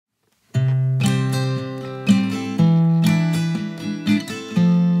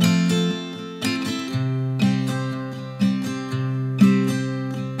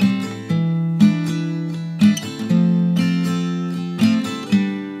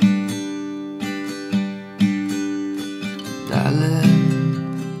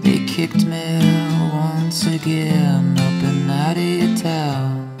kicked me once again up and out of your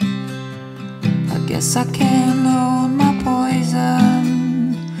town. I guess I can't hold my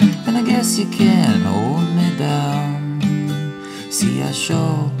poison, and I guess you can't hold me down. See, I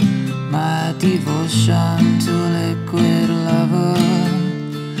show my devotion to a liquid lover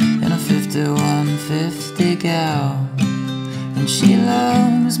in a 5150 gown, and she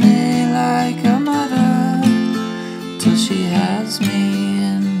loves me like a mother till she has me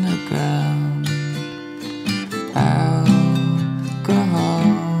in the ground. Alcohol,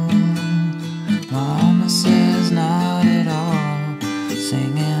 mama says not at all.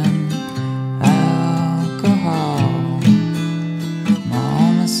 Singing alcohol,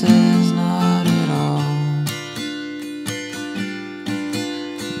 mama says not at all.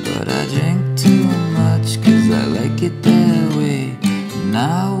 But I drink too much 'cause I like it that way, and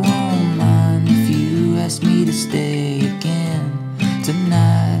I won't mind if you ask me to stay again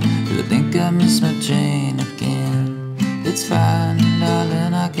tonight, 'cause I think I miss my train again. It's fine,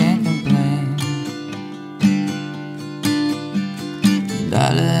 darling, I can't complain.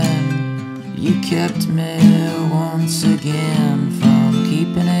 Darling, you kept me once again from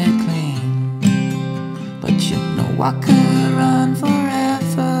keeping it clean, but you know I could run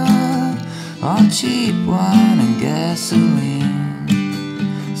forever on cheap wine and gasoline.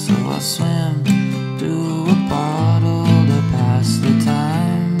 So I'll swim through a bottle to pass the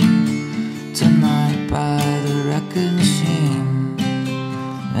time tonight by the record machine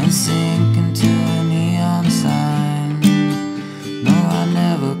and sink into a neon sign. No, I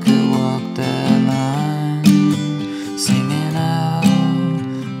never could walk that line. Singing alcohol,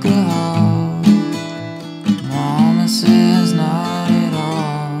 mama says not at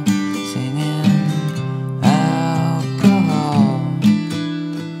all. Singing alcohol,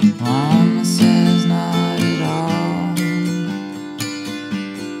 mama says not at all.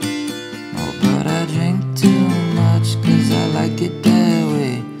 Oh, but I drink too much 'cause I like it that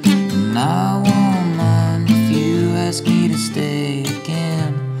way, and I won't mind if you ask me to stay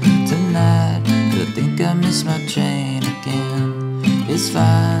again tonight, 'cause I think I miss my train again. It's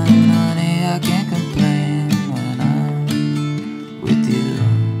fine, honey, I can't complain when I'm with you.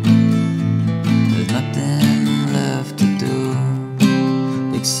 There's nothing left to do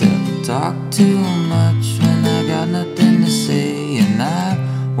except talk too much when I got nothing to say, and I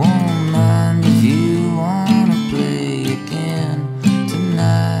won't mind if you wanna play again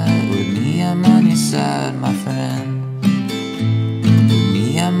tonight. With me, I'm on your side, my friend. With me,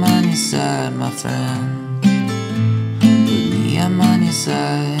 I'm on your side, my friend. With me, I'm on your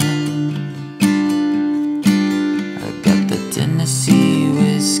side. I got the Tennessee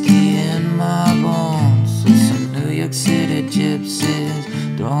whiskey in my bones, with some New York City gypsies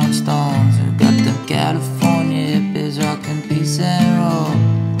throwing stones